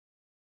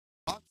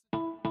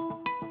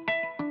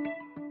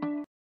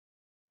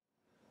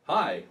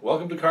Hi,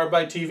 welcome to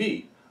CARBIDE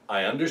TV.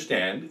 I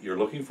understand you're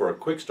looking for a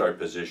quick start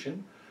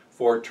position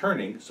for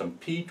turning some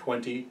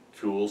P20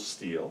 tool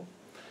steel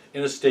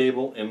in a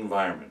stable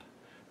environment.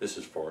 This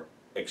is for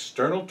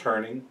external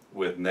turning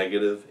with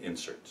negative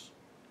inserts.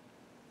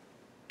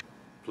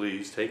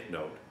 Please take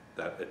note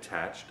that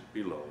attached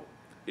below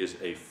is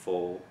a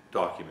full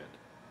document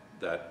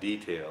that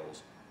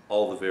details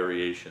all the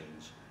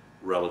variations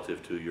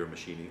relative to your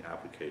machining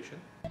application.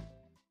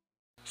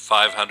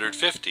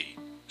 550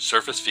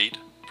 surface feet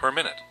per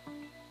minute.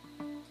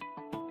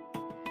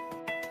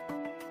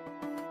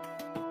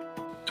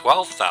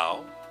 12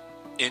 thou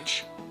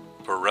inch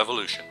per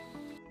revolution.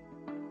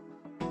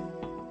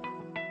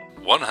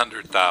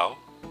 100 thou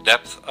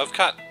depth of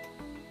cut.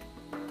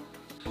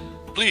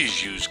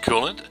 Please use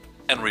coolant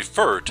and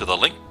refer to the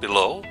link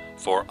below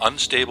for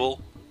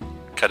unstable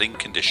cutting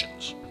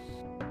conditions.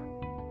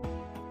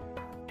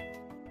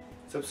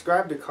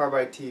 Subscribe to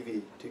CARBIDE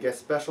TV to get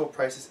special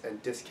prices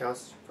and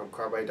discounts from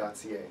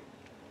carbide.ca.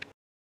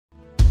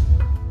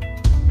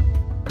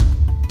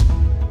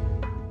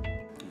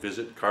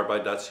 Visit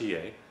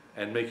carbide.ca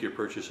and make your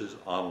purchases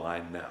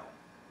online now.